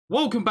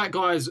Welcome back,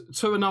 guys,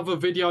 to another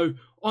video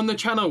on the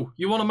channel.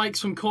 You want to make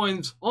some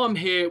coins? I'm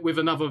here with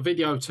another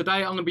video. Today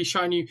I'm going to be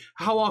showing you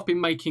how I've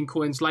been making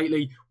coins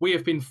lately. We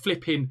have been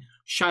flipping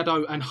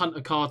shadow and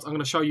hunter cards. I'm going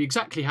to show you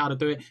exactly how to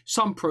do it,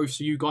 some proof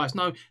so you guys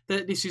know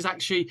that this is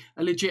actually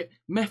a legit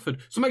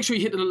method. So make sure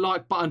you hit the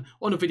like button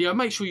on the video.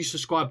 Make sure you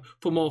subscribe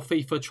for more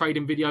FIFA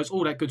trading videos,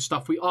 all that good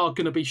stuff. We are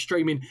going to be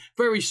streaming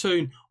very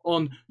soon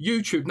on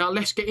YouTube. Now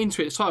let's get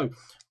into it. So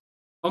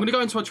I'm going to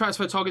go into my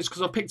transfer targets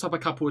because I've picked up a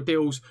couple of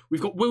deals.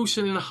 We've got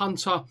Wilson in a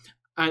Hunter,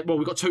 and well,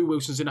 we've got two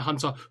Wilsons in a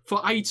Hunter for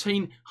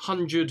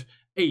 1,800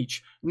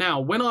 each. Now,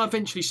 when I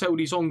eventually sell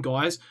these on,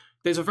 guys,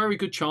 there's a very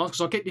good chance,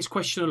 because I get this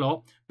question a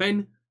lot,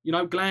 Ben, you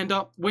know,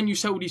 Glander, when you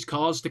sell these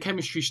cards, the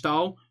chemistry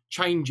style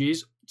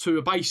changes to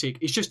a basic.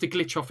 It's just a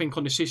glitch, I think,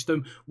 on the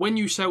system. When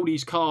you sell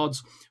these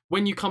cards,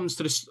 when you comes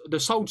to the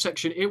sold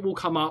section, it will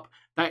come up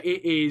that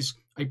it is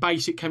a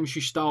basic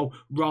chemistry style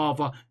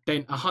rather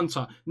than a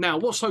hunter. Now,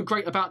 what's so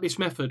great about this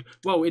method?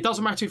 Well, it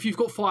doesn't matter if you've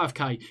got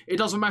 5k. It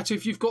doesn't matter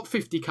if you've got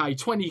 50k,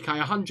 20k,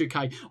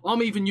 100k.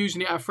 I'm even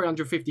using it at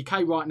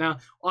 350k right now.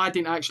 I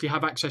didn't actually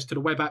have access to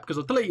the web app because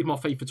I deleted my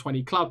FIFA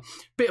 20 club.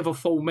 Bit of a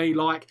fool me,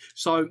 like.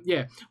 So,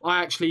 yeah,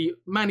 I actually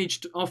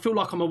managed. I feel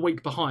like I'm a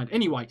week behind.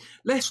 Anyway,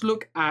 let's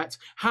look at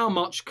how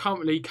much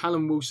currently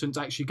Callum Wilson's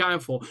actually going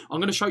for. I'm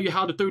going to show you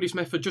how to do this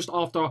method just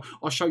after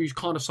I show you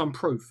kind of some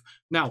proof.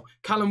 Now,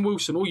 Callum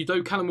Wilson, all you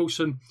do, Callum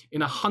Wilson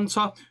in a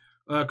hunter,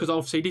 because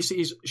obviously this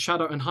is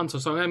shadow and hunter,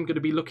 so I am going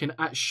to be looking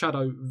at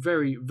shadow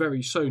very,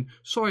 very soon.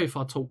 Sorry if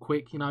I talk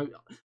quick, you know,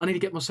 I need to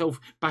get myself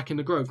back in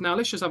the groove. Now,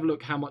 let's just have a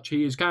look how much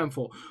he is going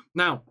for.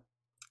 Now,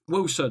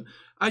 Wilson,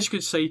 as you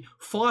can see,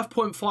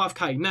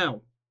 5.5k.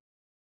 Now,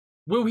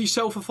 will he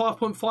sell for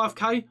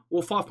 5.5k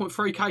or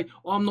 5.3k?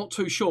 I'm not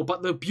too sure.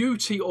 But the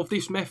beauty of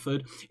this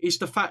method is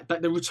the fact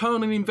that the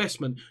return on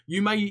investment,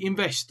 you may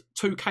invest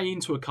 2k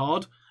into a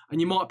card and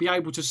you might be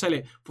able to sell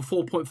it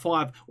for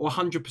 4.5 or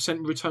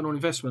 100% return on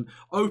investment.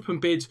 Open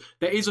bids.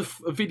 There is a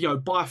video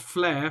by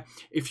Flair.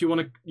 If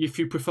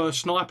you prefer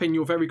sniping,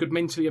 you're very good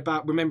mentally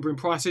about remembering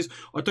prices.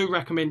 I do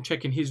recommend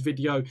checking his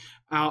video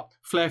out.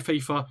 Flair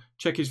FIFA,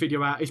 check his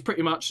video out. It's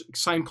pretty much the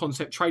same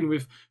concept, trading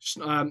with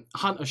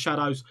hunter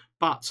shadows,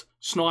 but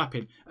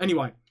sniping.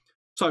 Anyway,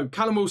 so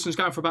Callum Wilson's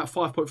going for about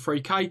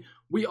 5.3k.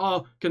 We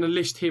are going to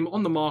list him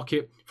on the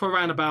market for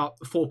around about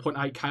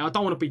 4.8k. I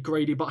don't want to be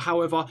greedy, but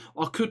however,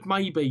 I could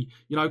maybe,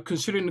 you know,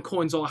 considering the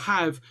coins I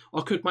have,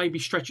 I could maybe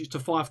stretch it to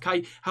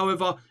 5k.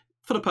 However,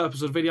 for the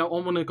purpose of the video,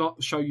 I want to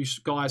show you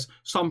guys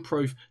some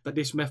proof that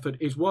this method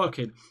is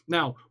working.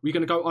 Now, we're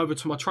going to go over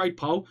to my trade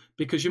poll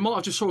because you might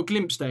have just saw a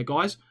glimpse there,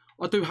 guys.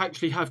 I do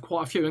actually have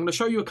quite a few. I'm going to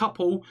show you a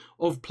couple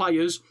of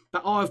players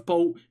that I've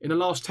bought in the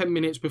last 10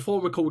 minutes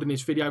before recording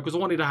this video because I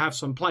wanted to have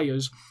some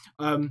players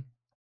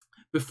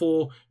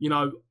before, you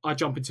know, I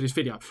jump into this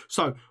video.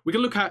 So we're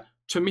going to look at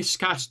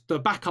Tomiskas, the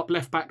backup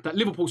left back that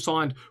Liverpool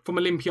signed from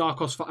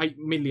Olympiacos for 8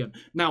 million.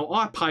 Now,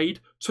 I paid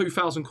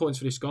 2,000 coins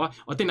for this guy.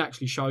 I didn't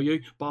actually show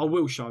you, but I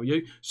will show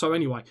you. So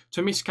anyway,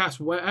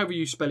 Tomiskas, wherever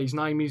you spell his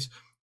name is,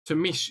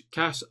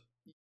 Tomiskas.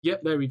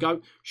 Yep, there we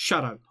go.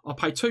 Shadow. I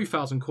paid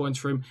 2,000 coins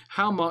for him.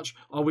 How much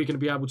are we going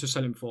to be able to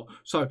sell him for?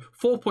 So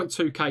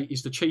 4.2k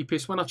is the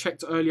cheapest. When I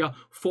checked earlier,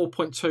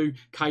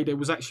 4.2k, there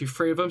was actually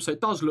 3 of them. So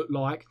it does look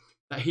like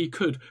that he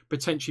could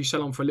potentially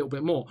sell on for a little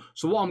bit more.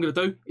 So what I'm going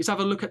to do is have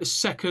a look at the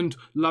second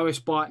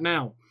lowest bite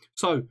now.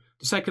 So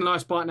the second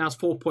lowest bite now is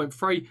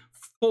 4.3.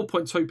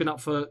 4.2 been up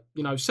for,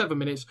 you know, 7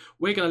 minutes.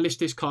 We're going to list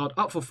this card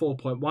up for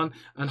 4.1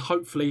 and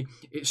hopefully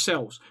it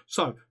sells.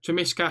 So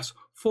Tomiskas,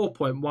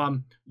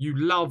 4.1. You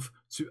love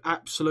to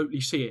absolutely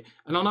see it.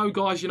 And I know,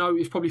 guys, you know,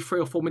 it's probably 3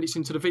 or 4 minutes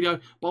into the video,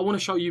 but I want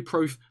to show you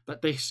proof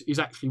that this is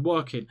actually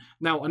working.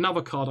 Now,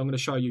 another card I'm going to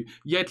show you,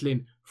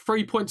 Yedlin,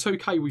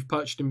 3.2k we've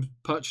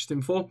purchased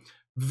him for.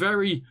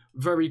 Very,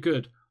 very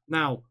good.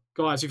 Now,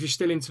 guys, if you're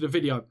still into the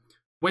video,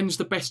 when's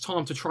the best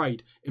time to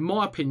trade? In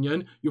my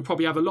opinion, you'll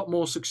probably have a lot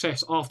more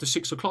success after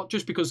 6 o'clock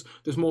just because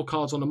there's more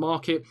cards on the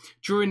market.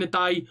 During the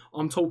day,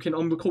 I'm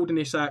recording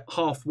this at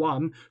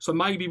 1:30, so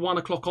maybe 1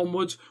 o'clock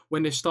onwards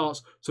when this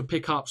starts to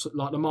pick up,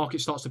 like the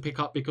market starts to pick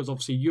up because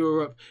obviously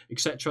Europe,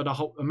 etc., the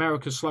whole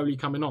America's slowly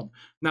coming on.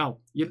 Now,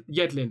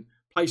 Yedlin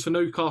plays for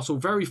Newcastle,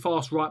 very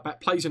fast right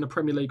back, plays in the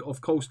Premier League, of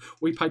course.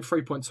 We paid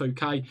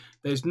 3.2k.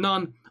 There's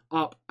none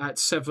up at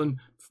 7.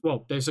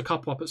 Well, there's a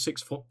couple up at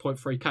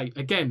 6.3k.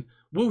 Again,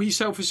 will he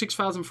sell for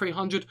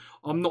 6,300?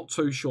 I'm not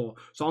too sure.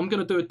 So I'm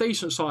going to do a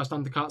decent sized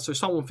undercut so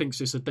someone thinks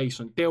it's a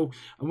decent deal.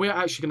 And we're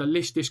actually going to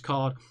list this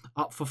card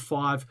up for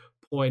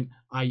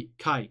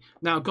 5.8k.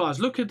 Now, guys,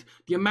 look at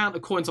the amount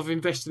of coins I've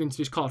invested into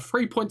this card.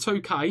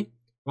 3.2k,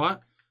 right?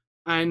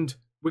 And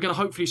we're going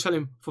to hopefully sell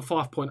him for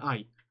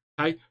 5.8.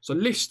 Okay, so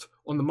list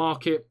on the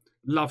market,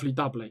 lovely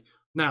doubly.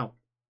 Now,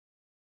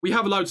 we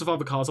have loads of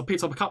other cards. I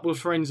picked up a couple of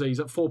Frenzies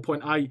at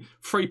 4.8,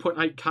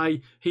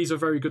 3.8k. He's a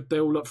very good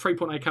deal. Look,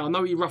 3.8k. I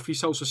know he roughly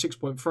sells for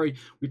 6.3.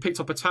 We picked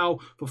up a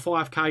Towel for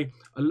 5k.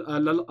 A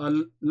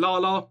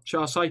Lala,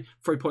 shall I say,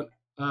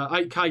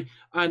 8k,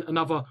 and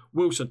another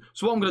Wilson.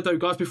 So what I'm going to do,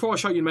 guys, before I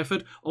show you the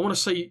method, I want to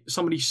see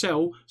somebody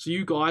sell so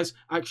you guys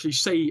actually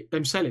see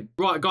them selling.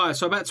 Right, guys,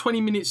 so about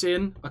 20 minutes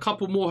in, a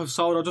couple more have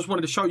sold. I just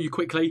wanted to show you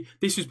quickly.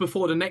 This is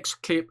before the next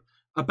clip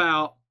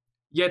about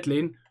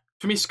Yedlin.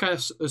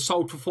 Tomiskas has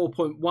sold for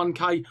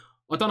 4.1k.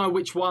 I don't know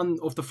which one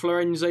of the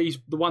Florenzis,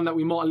 the one that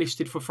we might have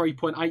listed for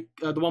 3.8,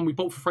 the one we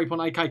bought for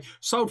 3.8k,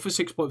 sold for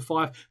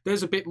 6.5.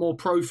 There's a bit more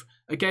proof.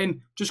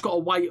 Again, just got to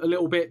wait a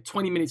little bit.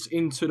 20 minutes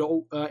into the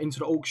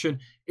auction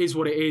is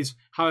what it is.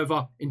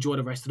 However, enjoy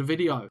the rest of the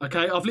video.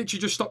 Okay, I've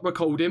literally just stopped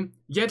recording.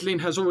 Yedlin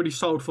has already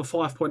sold for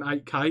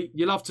 5.8k.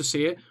 You love to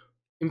see it.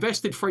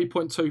 Invested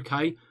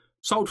 3.2k.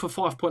 Sold for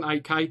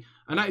 5.8k,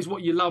 and that is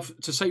what you love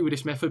to see with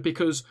this method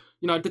because,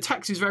 you know, the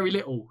tax is very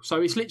little.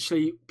 So it's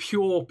literally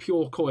pure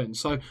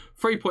coins. So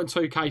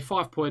 3.2k,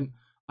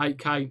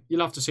 5.8k, you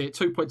love to see it,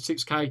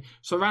 2.6k.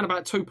 So around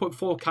about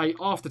 2.4k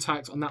after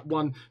tax on that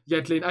one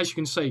Yedlin. As you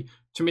can see,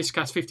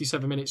 Tomiskas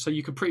 57 minutes. So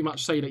you can pretty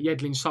much see that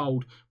Yedlin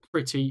sold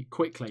pretty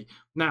quickly.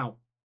 Now,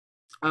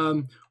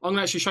 I'm going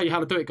to actually show you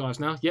how to do it,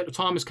 guys, now. Yeah, the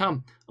time has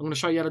come. I'm going to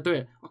show you how to do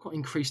it. I've got to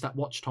increase that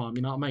watch time,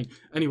 you know what I mean?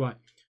 Anyway.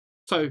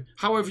 So,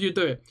 however you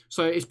do it.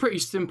 So, it's pretty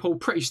simple,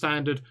 pretty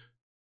standard.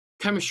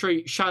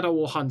 Chemistry, shadow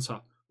or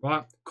hunter,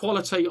 right?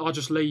 Quality, I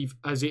just leave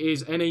as it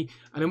is, any.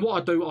 And then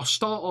what I do, I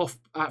start off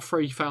at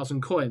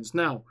 3,000 coins.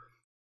 Now,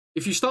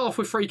 if you start off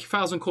with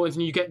 3,000 coins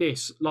and you get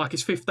this, like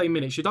it's 15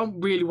 minutes, you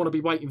don't really want to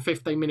be waiting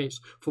 15 minutes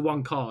for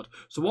one card.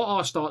 So, what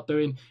I start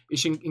doing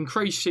is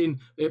increasing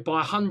it by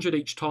 100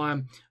 each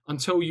time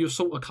until you're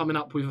sort of coming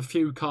up with a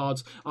few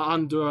cards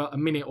under a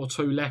minute or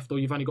two left, or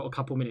you've only got a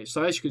couple minutes.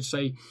 So, as you can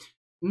see,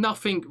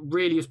 nothing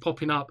really is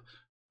popping up,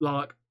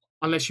 like,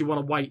 unless you want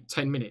to wait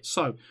 10 minutes.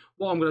 So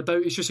what I'm going to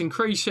do is just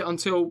increase it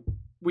until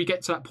we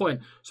get to that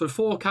point. So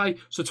 4k,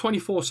 so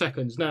 24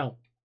 seconds. Now,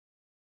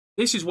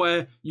 this is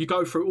where you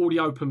go through all the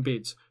open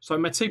bids. So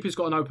Matipa's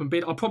got an open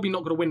bid. I'm probably not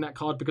going to win that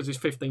card because it's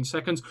 15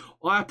 seconds.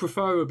 I actually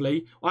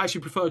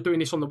prefer doing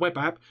this on the web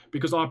app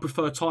because I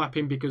prefer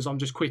typing because I'm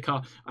just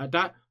quicker at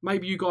that.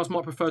 Maybe you guys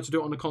might prefer to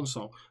do it on the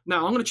console.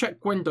 Now, I'm going to check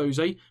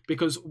Guendouzi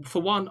because,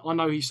 for one, I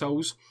know he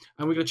sells.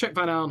 And we're going to check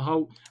Van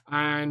Aanholt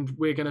and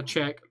we're going to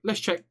check, let's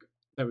check,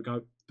 there we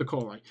go,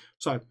 Decore.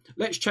 So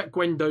let's check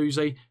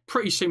Guendouzi.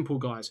 Pretty simple,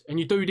 guys. And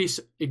you do this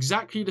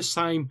exactly the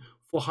same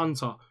for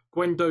Hunter.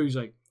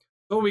 Guendouzi.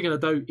 All we're going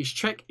to do is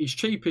check his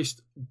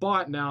cheapest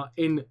buy it now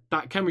in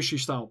that chemistry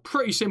style.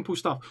 Pretty simple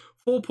stuff.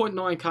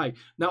 4.9k.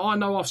 Now, I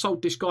know I've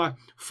sold this guy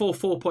for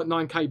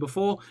 4.9k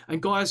before.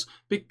 And guys,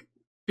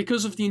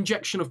 because of the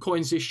injection of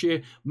coins this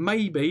year,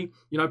 maybe,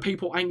 you know,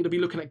 people ain't going to be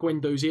looking at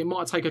Guendouzi. It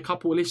might take a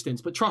couple of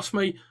listings. But trust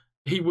me,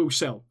 he will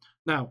sell.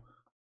 Now,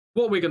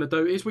 what we're going to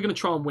do is we're going to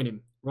try and win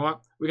him, right?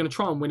 We're going to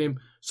try and win him.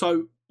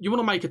 So you want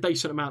to make a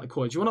decent amount of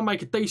coins. You want to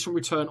make a decent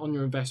return on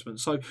your investment.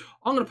 So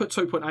I'm going to put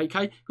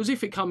 2.8k because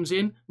if it comes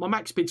in, my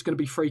max bid's going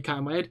to be 3k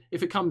in my head.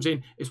 If it comes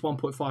in, it's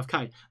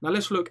 1.5k. Now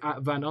let's look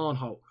at Van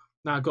Aanholt.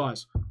 Now,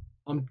 guys,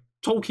 I'm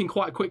talking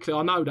quite quickly.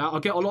 I know that. I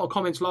get a lot of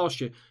comments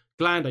last year.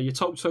 Glander, you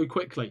talk so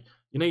quickly.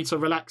 You need to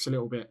relax a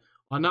little bit.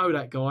 I know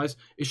that, guys.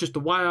 It's just the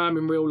way I am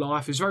in real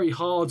life. It's very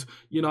hard,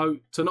 you know,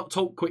 to not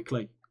talk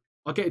quickly.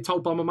 I get it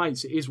told by my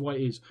mates. It is what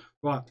it is.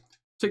 Right,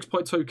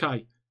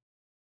 6.2k.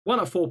 One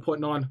at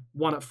 4.9,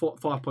 one at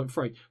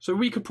 5.3. So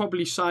we could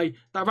probably say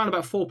that around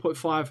about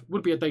 4.5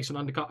 would be a decent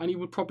undercut, and he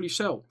would probably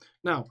sell.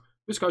 Now,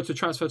 let's go to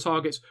transfer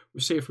targets.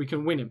 We'll see if we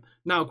can win him.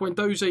 Now,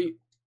 Guendouzi,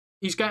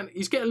 he's getting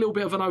a little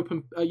bit of an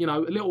open, you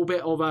know, a little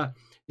bit of a,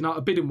 you know,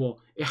 a bidding war.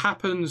 It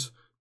happens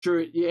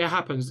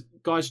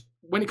guys.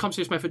 When it comes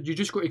to this method, you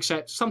just got to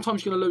accept.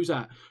 Sometimes you're going to lose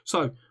that.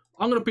 So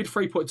I'm going to bid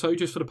 3.2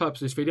 just for the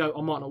purpose of this video.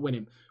 I might not win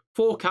him.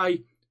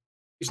 4k.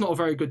 It's not a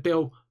very good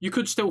deal. You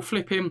could still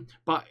flip him,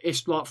 but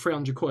it's like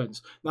 300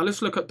 coins. Now,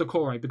 let's look at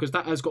Decore because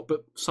that has got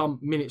some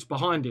minutes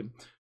behind him.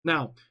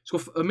 Now, it's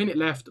got a minute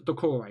left,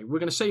 Decore. We're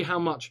going to see how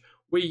much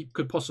we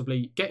could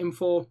possibly get him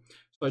for.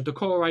 So,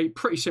 Decore,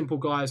 pretty simple,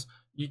 guys.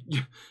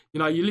 You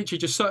know, you literally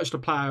just search the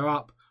player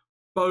up.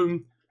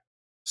 Boom.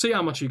 See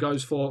how much he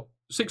goes for.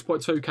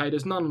 6.2k.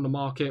 There's none on the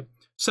market.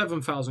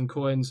 7,000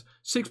 coins.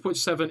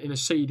 6.7 in a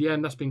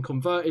CDM. That's been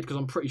converted because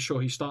I'm pretty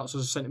sure he starts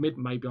as a centre mid.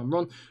 Maybe I'm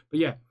wrong. But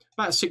yeah.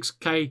 About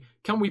 6k.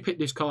 Can we pick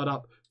this card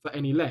up for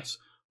any less?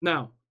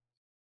 Now,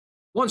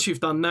 once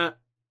you've done that,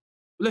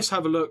 let's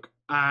have a look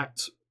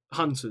at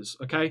Hunters,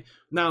 okay?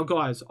 Now,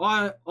 guys,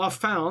 I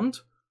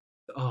found...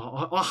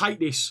 Oh, I hate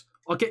this.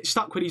 I get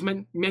stuck with these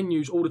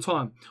menus all the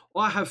time.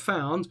 I have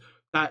found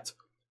that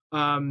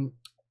I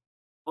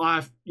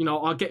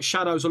get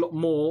shadows a lot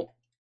more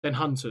than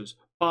Hunters.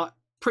 But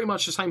pretty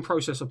much the same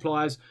process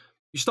applies.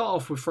 You start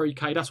off with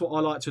 3k. That's what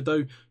I like to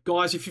do.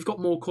 Guys, if you've got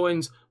more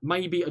coins,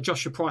 maybe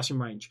adjust your pricing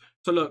range.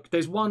 So look,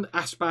 there's one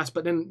Aspas,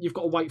 but then you've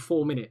got to wait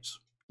 4 minutes.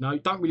 No, you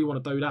don't really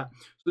want to do that.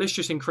 So let's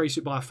just increase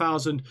it by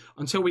 1,000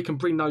 until we can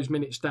bring those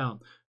minutes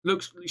down.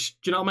 Looks, do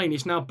you know what I mean?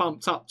 It's now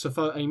bumped up to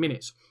 13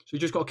 minutes. So you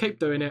just got to keep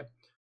doing it.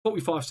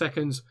 45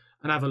 seconds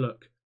and have a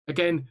look.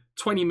 Again,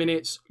 20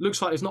 minutes.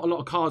 Looks like there's not a lot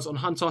of cards on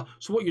Hunter.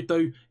 So what you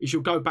do is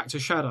you'll go back to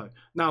Shadow.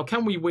 Now,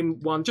 can we win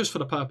one just for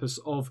the purpose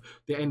of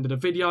the end of the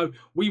video?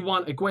 We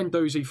won a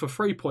Guendouzi for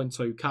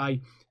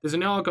 3.2k. There's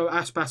an Iago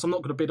Aspas. I'm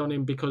not going to bid on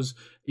him because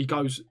he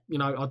goes, you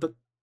know, I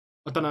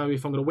don't know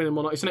if I'm going to win him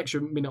or not. It's an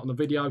extra minute on the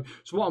video.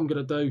 So what I'm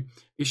going to do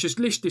is just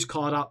list this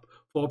card up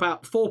for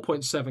about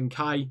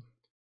 4.7k.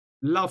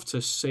 Love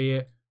to see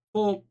it.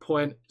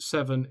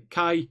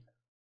 4.7k.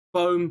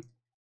 Boom.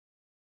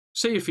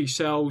 See if he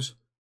sells.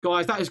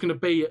 Guys, that is going to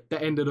be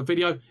the end of the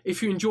video.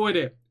 If you enjoyed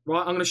it,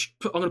 right, I'm going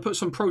to put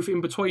some proof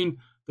in between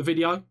the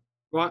video,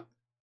 right?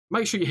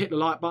 Make sure you hit the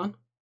like button,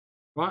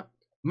 right?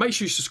 Make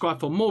sure you subscribe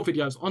for more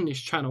videos on this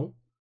channel,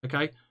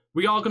 okay?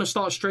 We are going to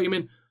start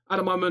streaming. At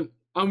the moment,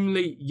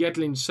 only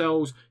Yedlin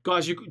sells.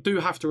 Guys, you do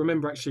have to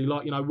remember, actually,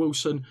 like, you know,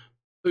 Wilson,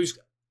 who's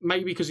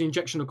maybe because the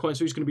injection of coins,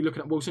 who's going to be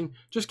looking at Wilson.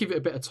 Just give it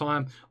a bit of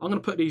time. I'm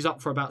going to put these up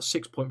for about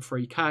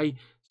 6.3k.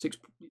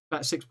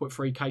 About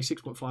 6.3k,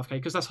 6.5k,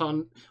 because that's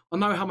how I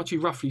know how much he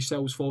roughly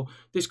sells for.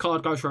 This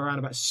card goes for around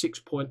about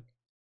 6.8,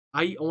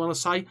 I want to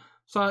say.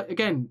 So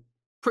again,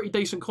 pretty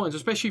decent coins,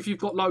 especially if you've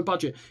got low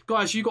budget.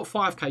 Guys, you got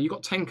 5k, you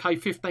got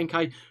 10k,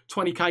 15k,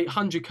 20k,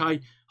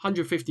 100k,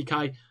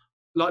 150k.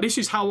 Like, this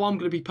is how I'm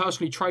going to be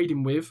personally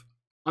trading with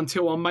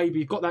until I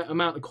maybe got that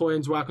amount of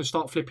coins where I can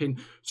start flipping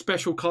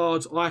special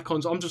cards,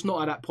 icons. I'm just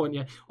not at that point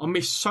yet. I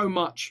missed so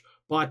much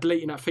by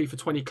deleting that FIFA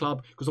 20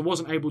 club because I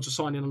wasn't able to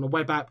sign in on the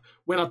web app.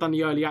 When I'd done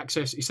the early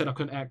access, it said I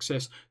couldn't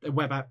access the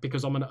web app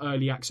because I'm an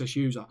early access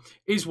user.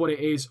 Is what it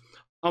is.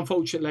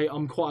 Unfortunately,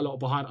 I'm quite a lot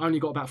behind. I only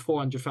got about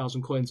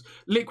 400,000 coins.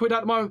 Liquid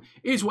at the moment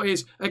is what it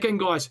is. Again,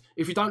 guys,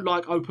 if you don't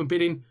like open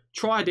bidding,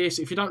 try this.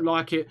 If you don't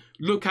like it,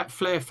 look at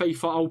Flair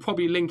FIFA. I'll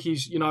probably link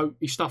his, you know,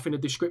 his stuff in the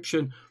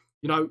description.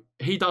 You know,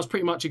 he does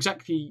pretty much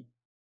exactly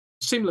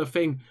similar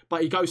thing,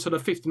 but he goes to the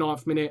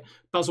 59th minute,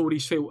 does all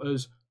these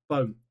filters,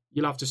 boom.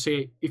 You'll have to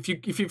see it.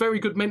 If you're very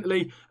good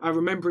mentally at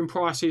remembering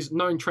prices,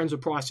 knowing trends of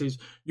prices,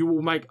 you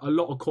will make a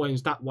lot of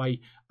coins that way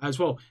as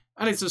well.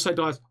 And as I said,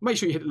 guys, make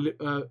sure you hit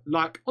the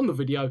like on the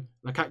video, and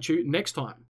I'll catch you next time.